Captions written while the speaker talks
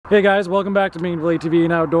Hey guys, welcome back to Mainville UTV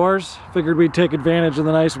and Outdoors. Figured we'd take advantage of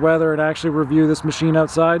the nice weather and actually review this machine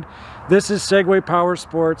outside. This is Segway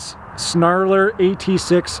Powersports Snarler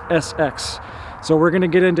AT6 SX. So we're going to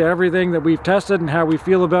get into everything that we've tested and how we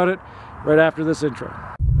feel about it right after this intro.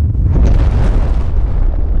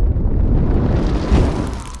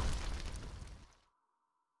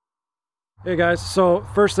 Hey guys, so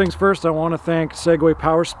first things first, I want to thank Segway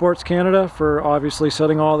Powersports Canada for obviously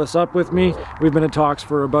setting all this up with me. We've been in talks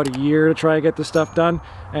for about a year to try to get this stuff done,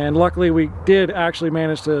 and luckily we did actually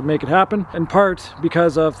manage to make it happen, in part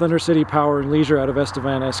because of Thunder City Power and Leisure out of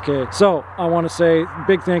Estevan SK. So I want to say a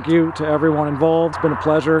big thank you to everyone involved. It's been a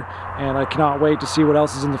pleasure, and I cannot wait to see what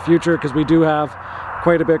else is in the future, because we do have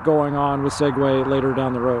quite a bit going on with Segway later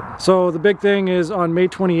down the road. So the big thing is on May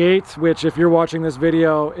 28th, which if you're watching this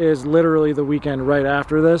video is literally the weekend right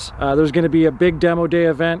after this. There's going to be a big demo day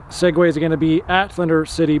event. Segway is going to be at Thunder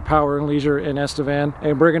City Power and Leisure in Estevan,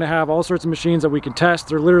 and we're going to have all sorts of machines that we can test.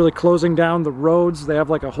 They're literally closing down the roads. They have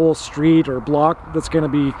like a whole street or block that's going to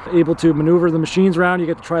be able to maneuver the machines around. You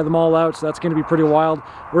get to try them all out, so that's going to be pretty wild.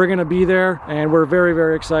 We're going to be there, and we're very,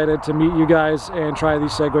 very excited to meet you guys and try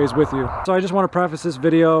these Segways with you. So I just want to preface this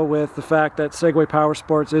video with the fact that Segway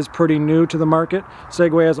Powersports is pretty new to the market.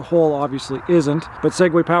 Segway as a whole obviously isn't, but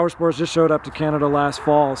Segway Powersports just showed up to Canada last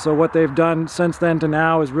fall. So what they've done since then to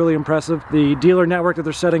now is really impressive. The dealer network that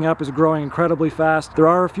they're setting up is growing incredibly fast. There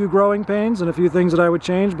are a few growing pains and a few things that I would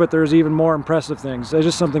change, but there's even more impressive things. There's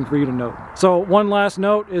just something for you to note. So one last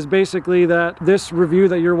note is basically that this review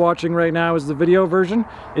that you're watching right now is the video version.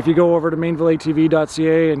 If you go over to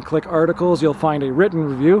mainvilleatv.ca and click articles, you'll find a written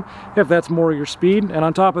review if that's more your speed. And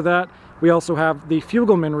on top of that, we also have the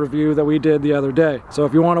Fugelman review that we did the other day. So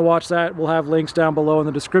if you want to watch that, we'll have links down below in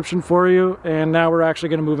the description for you. And now we're actually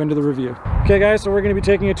going to move into the review. Okay guys, so we're going to be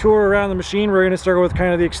taking a tour around the machine. We're going to start with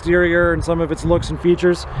kind of the exterior and some of its looks and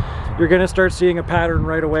features. You're going to start seeing a pattern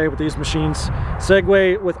right away with these machines.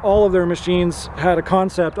 Segway, with all of their machines, had a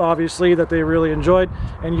concept obviously that they really enjoyed,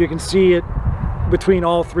 and you can see it between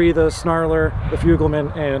all three, the Snarler, the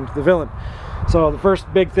Fugelman, and the Villain. So the first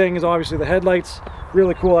big thing is obviously the headlights.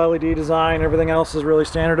 Really cool LED design. Everything else is really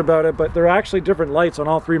standard about it, but they're actually different lights on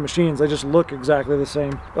all three machines. They just look exactly the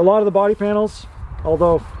same. A lot of the body panels,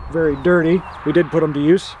 although very dirty, we did put them to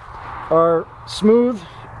use, are smooth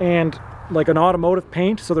and like an automotive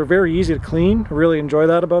paint, so they're very easy to clean. I really enjoy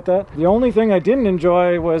that about that. The only thing I didn't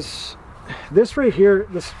enjoy was this right here,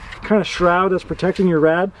 this kind of shroud that's protecting your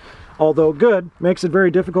rad, although good, makes it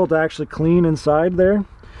very difficult to actually clean inside there.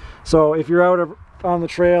 So if you're out on the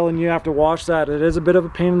trail and you have to wash that, it is a bit of a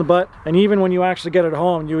pain in the butt. And even when you actually get it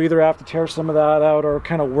home, you either have to tear some of that out or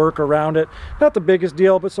kind of work around it. Not the biggest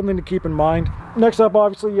deal, but something to keep in mind. Next up,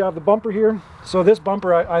 obviously, you have the bumper here. So this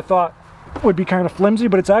bumper I thought would be kind of flimsy,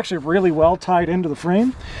 but it's actually really well tied into the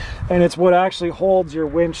frame, and it's what actually holds your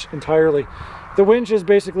winch entirely. The winch is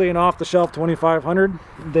basically an off-the-shelf 2500.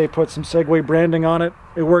 They put some Segway branding on it.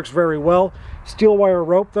 It works very well. Steel wire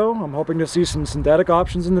rope though. I'm hoping to see some synthetic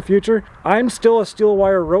options in the future. I'm still a steel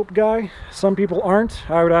wire rope guy. Some people aren't.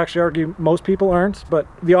 I would actually argue most people aren't, but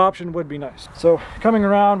the option would be nice. So coming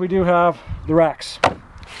around, we do have the racks.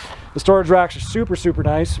 The storage racks are super, super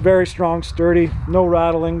nice. Very strong, sturdy, no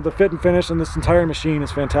rattling. The fit and finish in this entire machine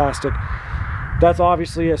is fantastic. That's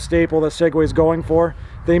obviously a staple that Segway is going for.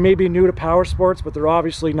 They may be new to Powersports, but they're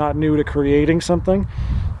obviously not new to creating something,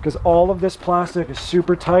 because all of this plastic is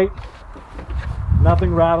super tight.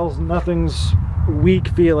 Nothing rattles, nothing's weak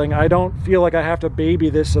feeling. I don't feel like I have to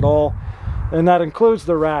baby this at all, and that includes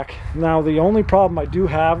the rack. Now the only problem I do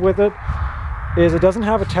have with it is it doesn't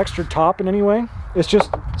have a textured top in any way. It's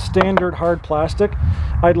just standard hard plastic.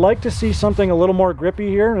 I'd like to see something a little more grippy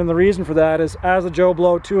here, and the reason for that is, as a Joe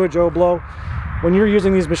Blow to a Joe Blow, when you're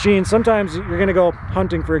using these machines, sometimes you're going to go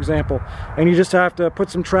hunting, for example, and you just have to put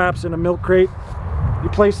some traps in a milk crate. You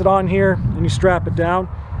place it on here and you strap it down.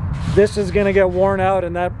 This is going to get worn out,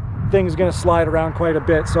 and that thing's going to slide around quite a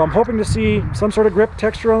bit. So I'm hoping to see some sort of grip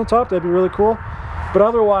texture on the top. That'd be really cool. But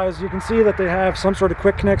otherwise, you can see that they have some sort of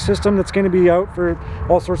quick connect system that's going to be out for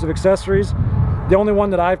all sorts of accessories. The only one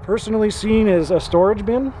that I've personally seen is a storage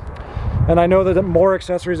bin, and I know that more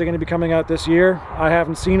accessories are going to be coming out this year. I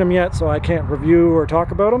haven't seen them yet, so I can't review or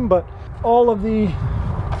talk about them, but all of the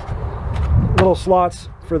little slots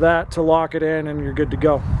for that to lock it in, and you're good to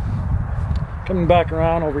go. Coming back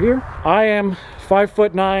around over here, I am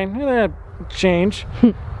 5'9", change.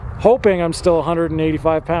 Hoping I'm still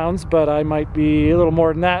 185 pounds, but I might be a little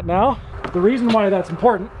more than that now. The reason why that's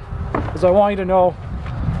important is I want you to know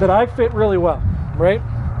that I fit really well, right?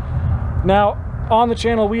 Now, on the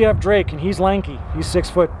channel we have Drake, and he's lanky. He's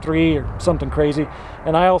 6'3" or something crazy.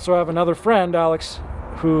 And I also have another friend, Alex,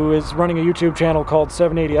 who is running a YouTube channel called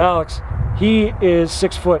 780 Alex, he is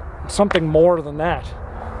 6 foot, something more than that.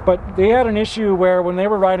 But they had an issue where when they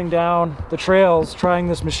were riding down the trails trying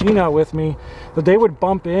this machine out with me, that they would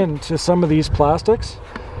bump into some of these plastics.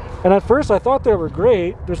 And at first I thought they were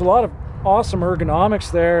great. There's a lot of awesome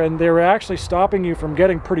ergonomics there, and they were actually stopping you from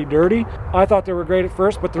getting pretty dirty. I thought they were great at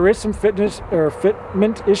first, but there is some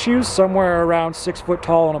fitment issues somewhere around 6 foot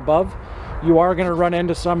tall and above. You are going to run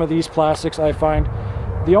into some of these plastics, I find.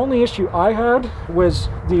 The only issue I had was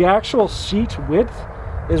the actual seat width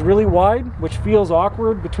is really wide, which feels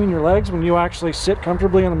awkward between your legs when you actually sit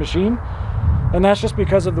comfortably on the machine. And that's just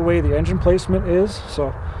because of the way the engine placement is.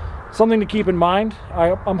 So something to keep in mind.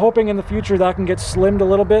 I'm hoping in the future that can get slimmed a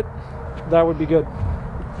little bit. That would be good.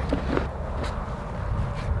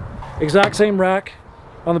 Exact same rack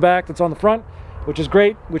on the back that's on the front, which is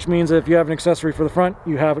great, which means that if you have an accessory for the front,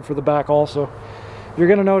 you have it for the back also. You're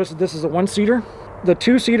going to notice that this is a one-seater. The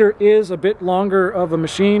two-seater is a bit longer of a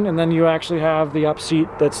machine, and then you actually have the up seat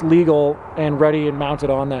that's legal and ready and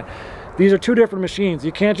mounted on that. These are two different machines.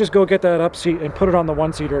 You can't just go get that up seat and put it on the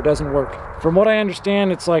one-seater. It doesn't work. From what I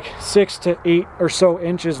understand, it's like 6 to 8 or so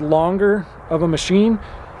inches longer of a machine,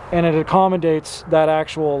 and it accommodates that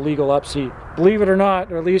actual legal up seat. Believe it or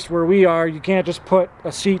not, or at least where we are, you can't just put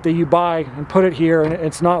a seat that you buy and put it here and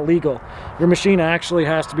it's not legal. Your machine actually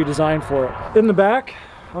has to be designed for it. In the back,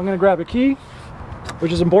 I'm going to grab a key,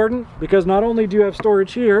 which is important because not only do you have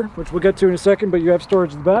storage here, which we'll get to in a second, but you have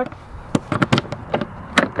storage in the back,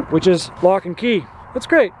 which is lock and key. That's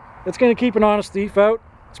great. It's going to keep an honest thief out.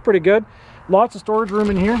 It's pretty good. Lots of storage room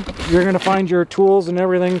in here. You're going to find your tools and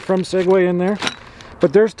everything from Segway in there.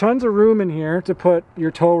 But there's tons of room in here to put your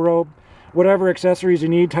tow rope, whatever accessories you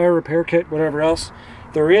need, tire repair kit, whatever else.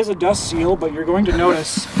 There is a dust seal, but you're going to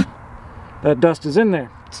notice that dust is in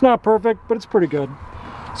there. It's not perfect, but it's pretty good.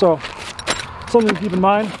 So, something to keep in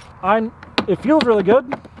mind. It feels really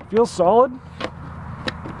good. It feels solid.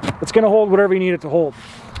 It's going to hold whatever you need it to hold.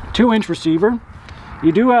 2-inch receiver.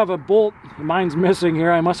 You do have a bolt. Mine's missing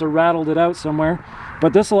here. I must have rattled it out somewhere.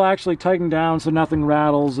 But this will actually tighten down so nothing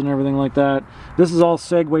rattles and everything like that. This is all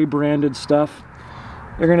Segway branded stuff.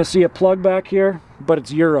 You're going to see a plug back here, but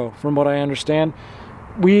it's Euro from what I understand.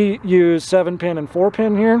 We use 7-pin and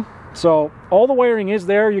 4-pin here. So all the wiring is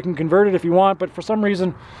there. You can convert it if you want, but for some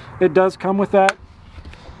reason it does come with that.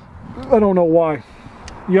 I don't know why.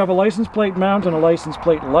 You have a license plate mount and a license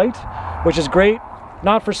plate light, which is great.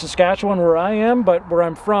 Not for Saskatchewan where I am, but where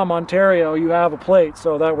I'm from, Ontario, you have a plate,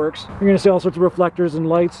 so that works. You're going to see all sorts of reflectors and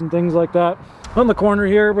lights and things like that. On the corner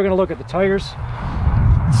here, we're going to look at the tires.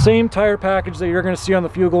 Same tire package that you're going to see on the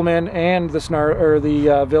Fugelman and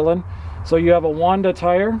the Villain. So you have a Wanda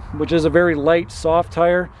tire, which is a very light, soft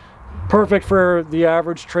tire. Perfect for the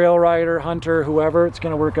average trail rider, hunter, whoever. It's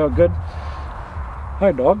going to work out good.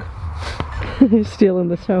 Hi, dog. He's stealing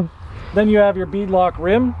the show. Then you have your beadlock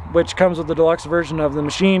rim, which comes with the deluxe version of the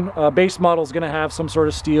machine. Base model is going to have some sort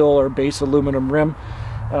of steel or base aluminum rim.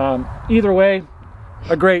 Either way,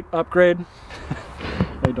 a great upgrade.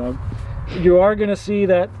 Hey, dog. You are going to see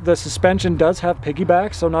that the suspension does have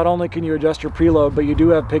piggybacks, so not only can you adjust your preload, but you do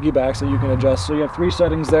have piggybacks that you can adjust. So you have 3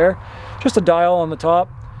 settings there. Just a dial on the top,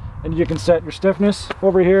 and you can set your stiffness.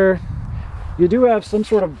 Over here, you do have some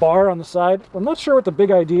sort of bar on the side. I'm not sure what the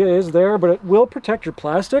big idea is there, but it will protect your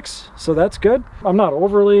plastics, so that's good. I'm not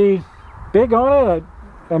overly big on it.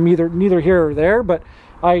 I'm neither here or there, but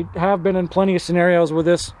I have been in plenty of scenarios where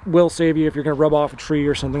this will save you if you're going to rub off a tree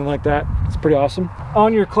or something like that. It's pretty awesome.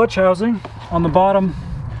 On your clutch housing, on the bottom,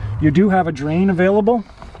 you do have a drain available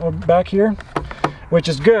back here, which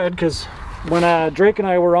is good because when Drake and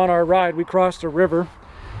I were on our ride, we crossed a river.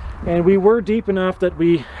 And we were deep enough that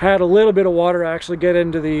we had a little bit of water actually get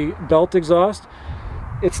into the belt exhaust.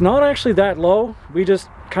 It's not actually that low. We just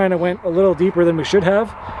kind of went a little deeper than we should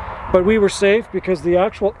have. But we were safe because the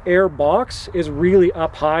actual air box is really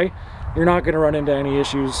up high. You're not going to run into any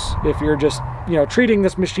issues if you're just, treating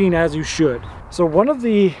this machine as you should. So one of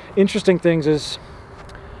the interesting things is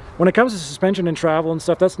when it comes to suspension and travel and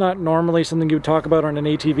stuff, that's not normally something you would talk about on an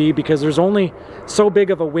ATV because there's only so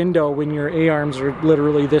big of a window when your A-arms are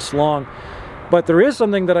literally this long. But there is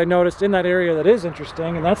something that I noticed in that area that is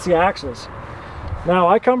interesting, and that's the axles. Now,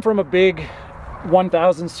 I come from a big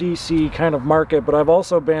 1000cc kind of market, but I've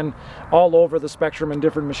also been all over the spectrum in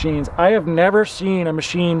different machines. I have never seen a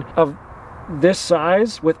machine of this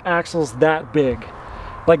size with axles that big.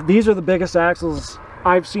 Like, these are the biggest axles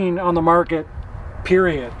I've seen on the market,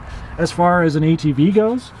 period. As far as an ATV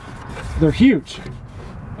goes, they're huge.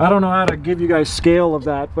 I don't know how to give you guys scale of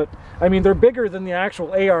that, but I mean, they're bigger than the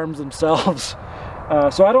actual A-arms themselves.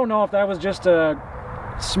 So I don't know if that was just a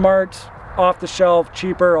smart off-the-shelf,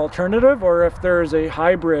 cheaper alternative, or if there's a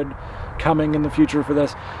hybrid coming in the future for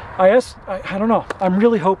this. I don't know. I'm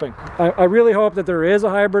really hoping. I really hope that there is a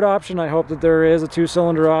hybrid option. I hope that there is a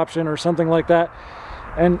 2-cylinder option or something like that.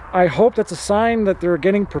 And I hope that's a sign that they're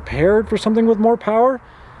getting prepared for something with more power,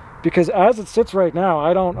 because as it sits right now,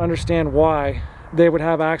 I don't understand why they would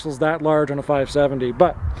have axles that large on a 570.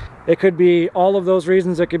 But it could be all of those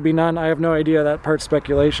reasons, it could be none. I have no idea. That part's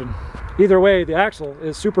speculation. Either way, the axle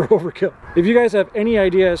is super overkill. If you guys have any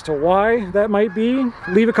idea as to why that might be,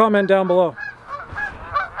 leave a comment down below.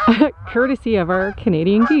 Courtesy of our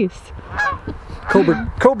Canadian geese.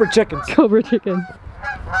 Cobra chickens. Cobra chickens.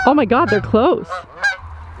 Oh my god, they're close.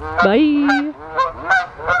 Bye.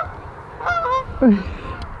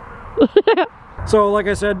 So like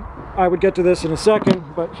I said, I would get to this in a second,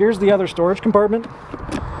 but here's the other storage compartment.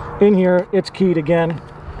 In here, it's keyed again.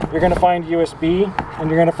 You're going to find USB, and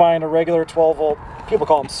you're going to find a regular 12-volt, people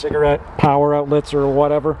call them cigarette power outlets or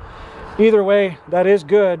whatever. Either way, that is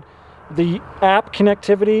good. The app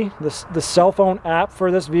connectivity, the cell phone app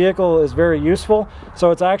for this vehicle is very useful.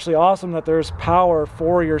 So it's actually awesome that there's power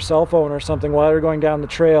for your cell phone or something while you're going down the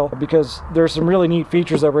trail, because there's some really neat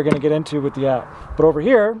features that we're going to get into with the app. But over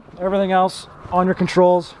here, everything else on your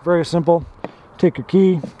controls, very simple. Take your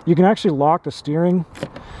key. You can actually lock the steering,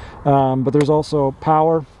 but there's also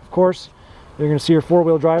power, of course. You're going to see your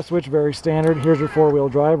 4-wheel drive switch, very standard. Here's your 4-wheel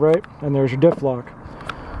drive, right? And there's your diff lock.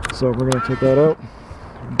 So we're going to take that out.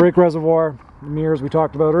 Brake reservoir, mirrors we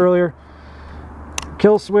talked about earlier,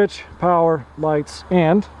 kill switch, power, lights,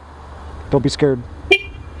 and don't be scared.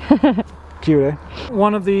 Cute, eh?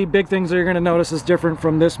 One of the big things that you're going to notice is different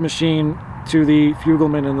from this machine to the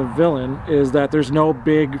Fugleman and the Villain is that there's no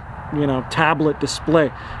big, you know, tablet display.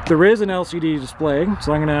 There is an LCD display,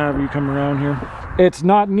 so I'm going to have you come around here. It's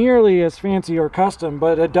not nearly as fancy or custom,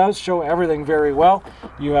 but it does show everything very well.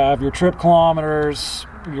 You have your trip kilometers,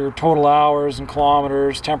 your total hours and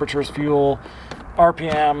kilometers, temperatures, fuel,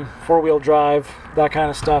 RPM, 4-wheel drive, that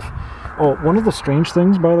kind of stuff. Oh, one of the strange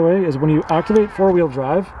things, by the way, is when you activate 4-wheel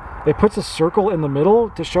drive, it puts a circle in the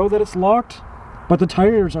middle to show that it's locked, but the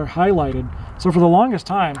tires are highlighted. So for the longest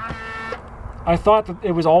time, I thought that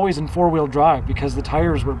it was always in 4-wheel drive because the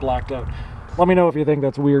tires were blacked out. Let me know if you think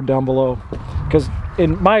that's weird down below, because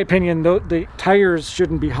in my opinion, the tires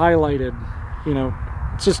shouldn't be highlighted. You know,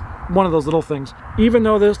 it's just one of those little things. Even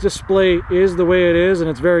though this display is the way it is and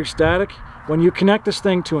it's very static, when you connect this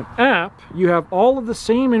thing to an app, you have all of the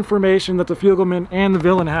same information that the Fugleman and the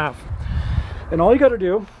Villain have. And all you got to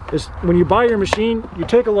do is, when you buy your machine, you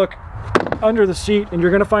take a look under the seat and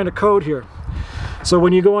you're going to find a code here. So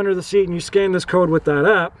when you go under the seat and you scan this code with that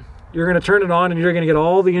app, you're going to turn it on and you're going to get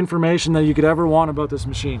all the information that you could ever want about this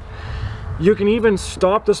machine. You can even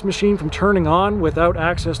stop this machine from turning on without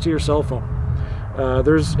access to your cell phone.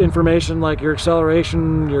 There's information like your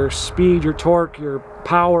acceleration, your speed, your torque, your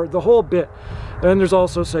power, the whole bit. And there's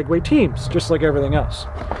also Segway Teams, just like everything else.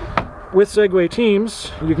 With Segway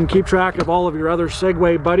Teams, you can keep track of all of your other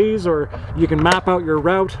Segway buddies, or you can map out your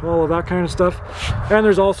route, all of that kind of stuff. And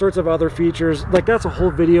there's all sorts of other features. Like, that's a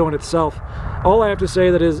whole video in itself. All I have to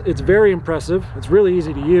say that is it's very impressive. It's really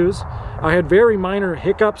easy to use. I had very minor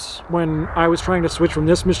hiccups when I was trying to switch from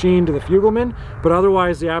this machine to the Fugleman, but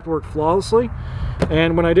otherwise the app worked flawlessly.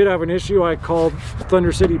 And when I did have an issue, I called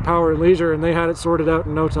Thunder City Power and Leisure and they had it sorted out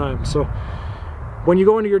in no time. So when you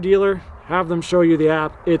go into your dealer, have them show you the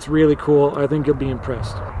app. It's really cool. I think you'll be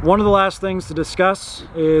impressed. One of the last things to discuss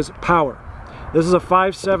is power. This is a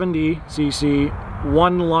 570cc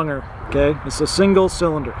one lunger, okay? It's a single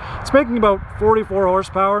cylinder. It's making about 44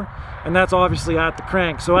 horsepower, and that's obviously at the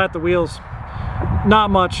crank. So at the wheels, not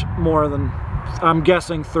much more than, I'm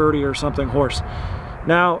guessing, 30 or something horse.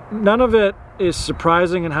 Now, none of it is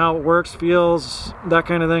surprising in how it works, feels, that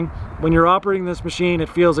kind of thing. When you're operating this machine, it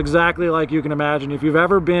feels exactly like you can imagine. If you've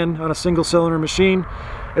ever been on a single cylinder machine,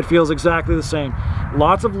 it feels exactly the same.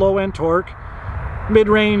 Lots of low end torque.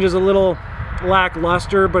 Mid-range is a little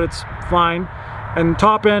lackluster, but it's fine. And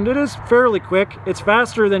top end, it is fairly quick. It's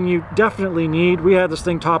faster than you definitely need. We had this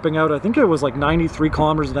thing topping out, I think it was like 93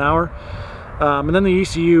 kilometers an hour. And then the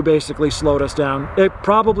ECU basically slowed us down. It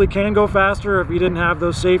probably can go faster if you didn't have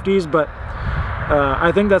those safeties, but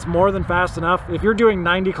I think that's more than fast enough. If you're doing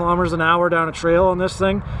 90 kilometers an hour down a trail on this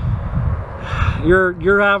thing,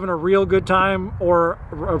 you're having a real good time or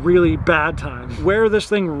a really bad time. Where this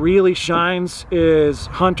thing really shines is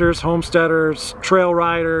hunters, homesteaders, trail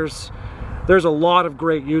riders. There's a lot of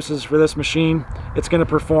great uses for this machine. It's going to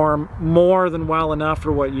perform more than well enough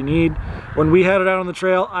for what you need. When we had it out on the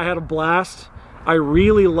trail, I had a blast. I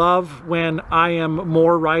really love when I am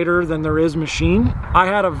more rider than there is machine. I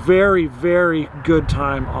had a very, very good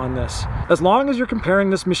time on this. As long as you're comparing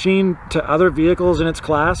this machine to other vehicles in its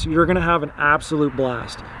class, you're gonna have an absolute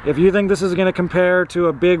blast. If you think this is gonna compare to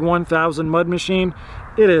a big 1000 mud machine,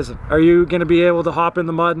 it isn't. Are you gonna be able to hop in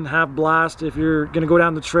the mud and have blast if you're gonna go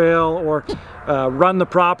down the trail or run the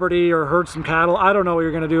property or herd some cattle? I don't know what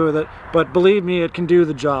you're gonna do with it, but believe me, it can do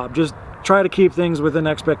the job. Just try to keep things within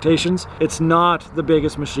expectations. It's not the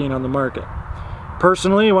biggest machine on the market.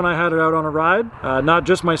 Personally, when I had it out on a ride, not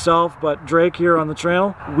just myself, but Drake here on the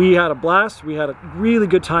trail, we had a blast. We had a really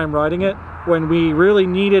good time riding it. When we really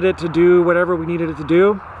needed it to do whatever we needed it to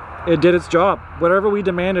do, it did its job. Whatever we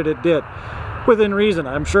demanded, it did. Within reason.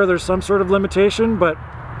 I'm sure there's some sort of limitation, but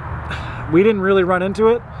we didn't really run into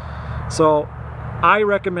it. So I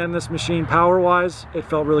recommend this machine power-wise. It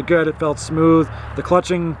felt really good. It felt smooth. The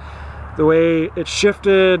clutching, the way it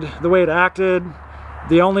shifted, the way it acted.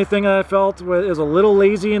 The only thing I felt is a little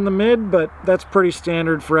lazy in the mid, but that's pretty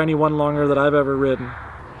standard for any one-longer that I've ever ridden.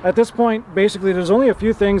 At this point, basically, there's only a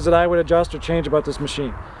few things that I would adjust or change about this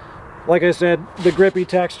machine. Like I said, the grippy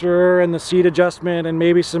texture and the seat adjustment and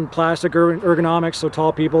maybe some plastic ergonomics so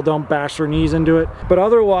tall people don't bash their knees into it. But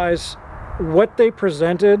otherwise, what they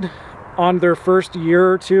presented on their first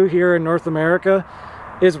year or two here in North America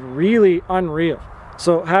is really unreal.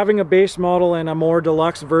 So having a base model and a more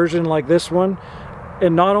deluxe version like this one,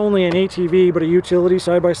 and not only an ATV but a utility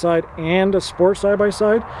side-by-side and a sport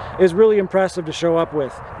side-by-side, is really impressive to show up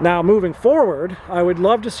with. Now moving forward, I would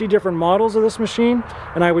love to see different models of this machine,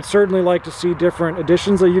 and I would certainly like to see different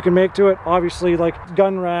additions that you can make to it. Obviously, like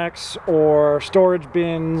gun racks or storage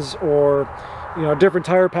bins, or different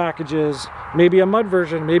tire packages, maybe a mud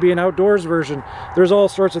version, maybe an outdoors version. There's all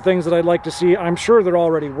sorts of things that I'd like to see. I'm sure they're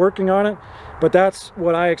already working on it, but that's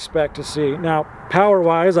what I expect to see. Now,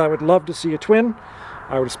 power-wise, I would love to see a twin.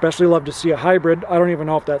 I would especially love to see a hybrid. I don't even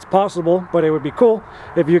know if that's possible, but it would be cool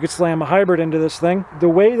if you could slam a hybrid into this thing. The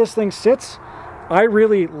way this thing sits, I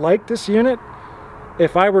really like this unit.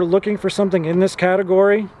 If I were looking for something in this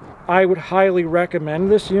category, I would highly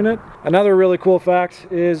recommend this unit. Another really cool fact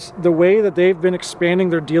is the way that they've been expanding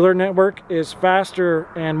their dealer network is faster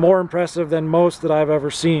and more impressive than most that I've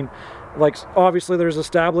ever seen. Like, obviously there's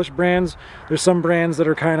established brands, there's some brands that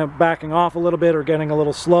are kind of backing off a little bit or getting a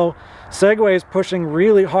little slow. Segway is pushing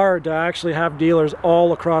really hard to actually have dealers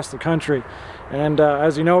all across the country. And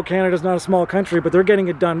as you know, Canada's not a small country, but they're getting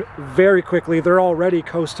it done very quickly. They're already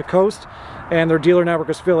coast to coast, and their dealer network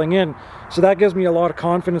is filling in. So that gives me a lot of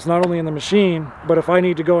confidence, not only in the machine, but if I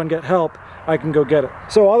need to go and get help, I can go get it.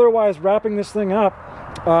 So otherwise, wrapping this thing up,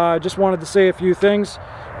 I just wanted to say a few things.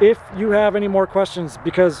 If you have any more questions,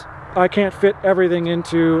 because I can't fit everything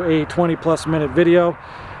into a 20+ minute video,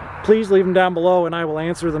 please leave them down below and I will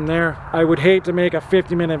answer them there. I would hate to make a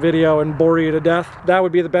 50-minute video and bore you to death. That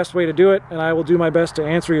would be the best way to do it, and I will do my best to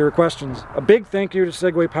answer your questions. A big thank you to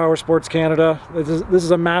Segway Powersports Canada. This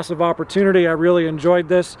is a massive opportunity. I really enjoyed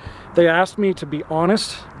this. They asked me to be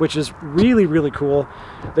honest, which is really, really cool.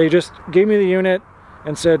 They just gave me the unit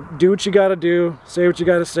and said, do what you gotta do, say what you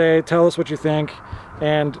gotta say, tell us what you think.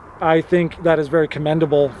 And I think that is very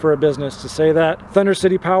commendable for a business to say that. Thunder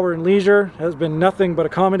City Power and Leisure has been nothing but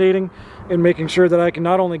accommodating in making sure that I can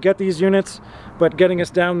not only get these units, but getting us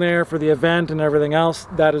down there for the event and everything else.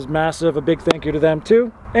 That is massive. A big thank you to them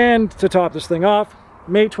too. And to top this thing off,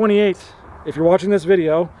 May 28th, if you're watching this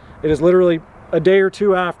video, it is literally a day or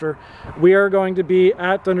two after, we are going to be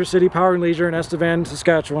at Thunder City Power and Leisure in Estevan,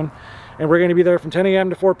 Saskatchewan, and we're going to be there from 10 a.m.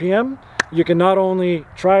 to 4 p.m. You can not only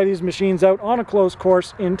try these machines out on a closed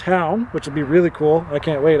course in town, which will be really cool, I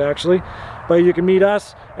can't wait actually, but you can meet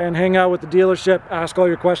us and hang out with the dealership, ask all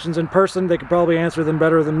your questions in person. They could probably answer them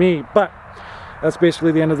better than me, but that's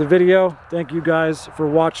basically the end of the video. Thank you guys for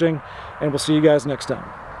watching, and we'll see you guys next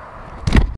time.